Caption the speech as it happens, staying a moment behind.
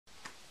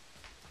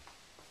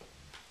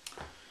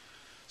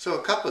So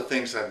a couple of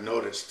things I've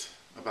noticed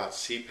about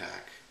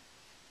CPAC.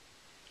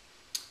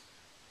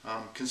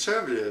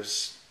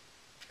 Conservatives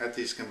at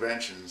these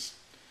conventions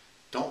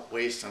don't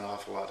waste an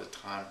awful lot of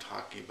time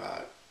talking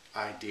about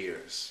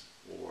ideas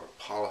or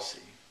policy.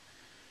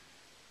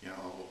 You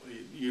know,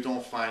 you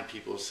don't find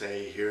people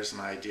say, here's an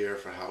idea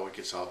for how we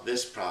could solve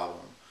this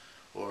problem,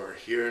 or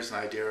here's an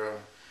idea of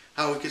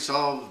how we could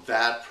solve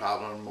that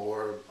problem,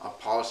 or a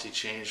policy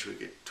change we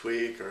could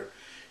tweak, or,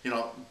 you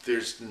know,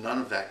 there's none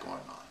of that going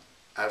on.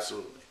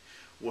 Absolutely.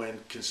 When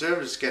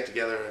conservatives get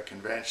together at a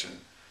convention,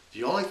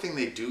 the only thing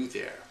they do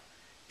there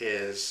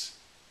is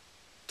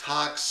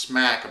talk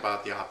smack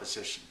about the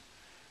opposition.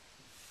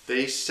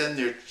 They send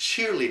their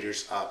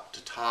cheerleaders up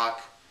to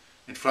talk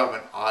in front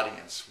of an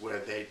audience where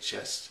they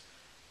just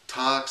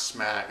talk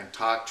smack and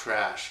talk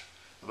trash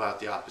about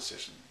the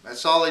opposition.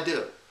 That's all they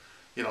do.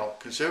 You know,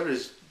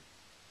 conservatives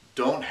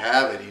don't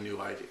have any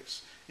new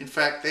ideas. In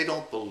fact, they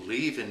don't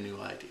believe in new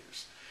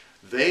ideas.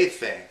 They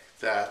think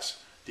that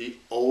the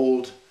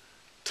old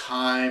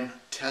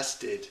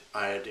time-tested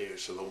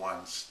ideas are the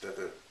ones that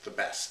are the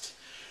best.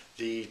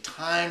 The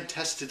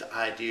time-tested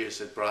ideas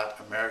that brought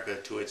America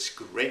to its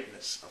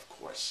greatness, of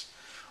course,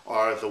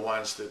 are the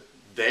ones that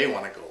they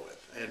want to go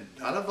with. And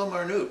none of them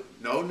are new.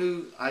 No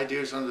new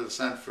ideas under the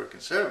sun for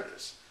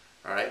conservatives,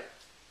 all right?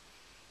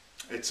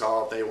 It's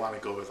all, they want to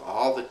go with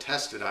all the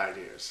tested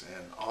ideas,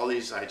 and all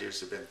these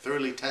ideas have been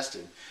thoroughly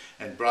tested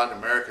and brought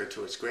America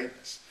to its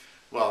greatness.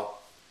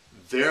 Well,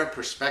 their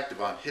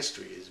perspective on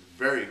history is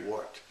very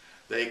warped.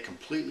 They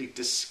completely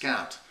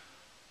discount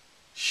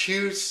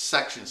huge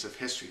sections of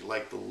history,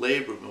 like the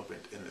labor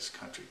movement in this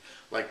country,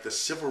 like the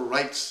civil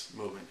rights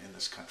movement in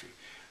this country.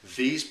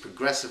 These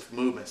progressive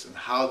movements and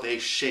how they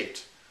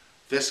shaped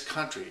this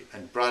country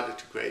and brought it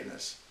to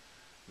greatness,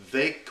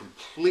 they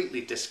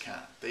completely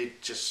discount. They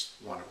just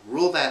want to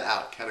rule that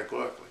out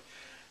categorically.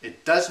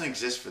 It doesn't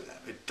exist for them.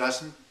 It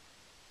doesn't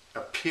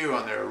appear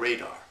on their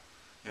radar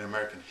in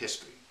American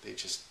history. They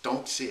just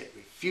don't see it,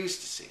 refuse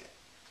to see it.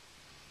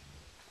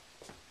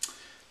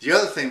 The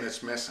other thing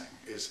that's missing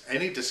is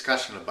any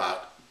discussion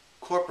about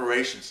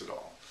corporations at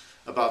all,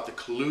 about the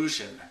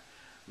collusion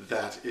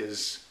that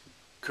is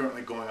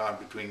currently going on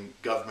between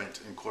government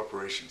and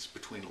corporations,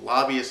 between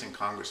lobbyists and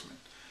congressmen.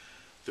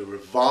 The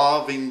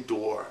revolving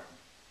door,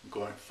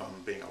 going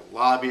from being a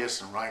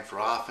lobbyist and running for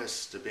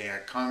office to being a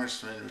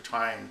congressman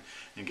retiring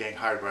and getting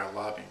hired by a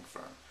lobbying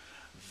firm.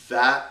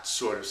 That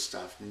sort of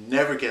stuff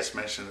never gets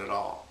mentioned at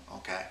all,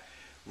 okay?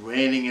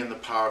 Reining in the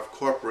power of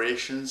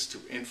corporations to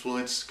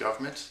influence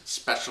government,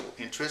 special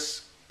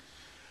interests,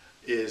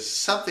 is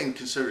something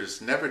conservatives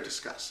never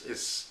discuss.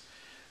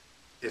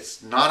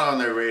 It's not on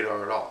their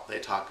radar at all. They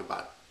talk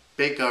about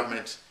big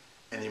government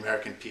and the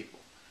American people.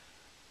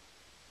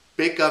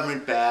 Big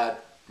government bad,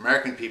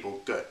 American people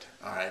good,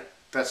 all right?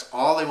 That's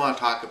all they want to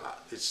talk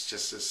about. It's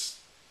just this,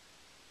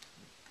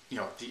 you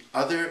know, the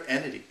other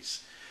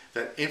entities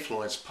that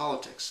influence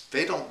politics,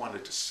 they don't want to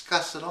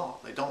discuss at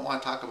all. They don't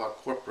want to talk about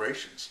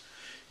corporations.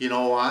 You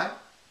know why?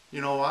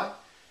 You know why?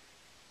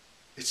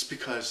 It's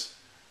because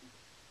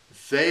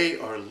they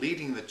are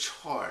leading the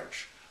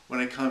charge when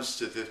it comes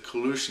to the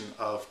collusion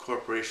of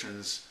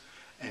corporations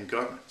and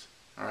government,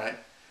 all right?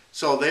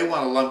 So they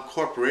want to lump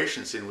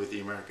corporations in with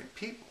the American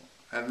people,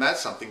 and that's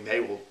something they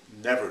will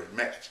never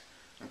admit,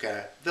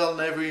 okay? They'll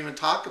never even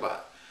talk about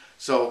it.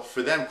 So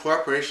for them,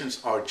 corporations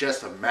are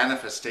just a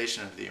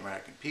manifestation of the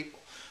American people.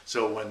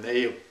 So when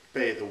they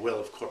obey the will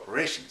of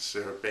corporations,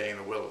 they're obeying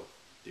the will of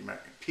the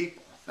American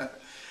people.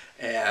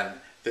 And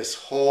this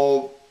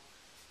whole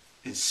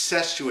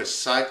incestuous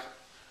cycle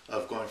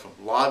of going from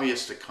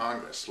lobbyist to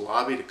Congress,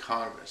 lobby to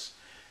Congress,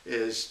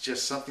 is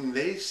just something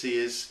they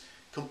see as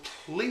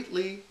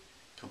completely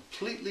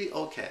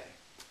okay.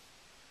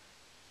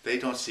 They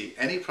don't see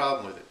any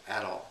problem with it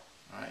at all,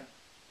 right?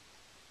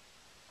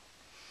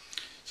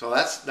 So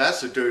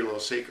that's a dirty little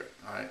secret,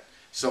 all right?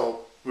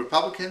 So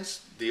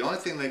Republicans, the only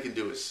thing they can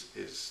do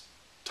is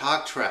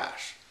talk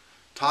trash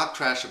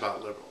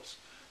about liberals.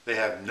 They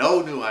have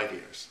no new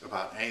ideas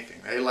about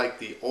anything. They like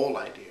the old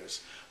ideas,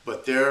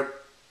 but their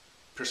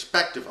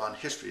perspective on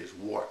history is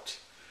warped.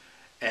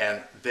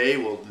 And they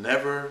will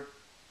never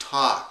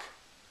talk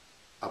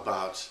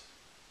about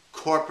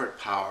corporate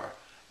power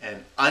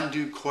and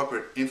undue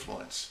corporate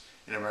influence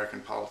in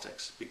American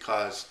politics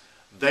because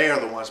they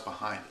are the ones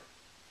behind it.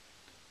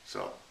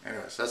 So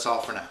anyways, that's all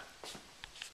for now.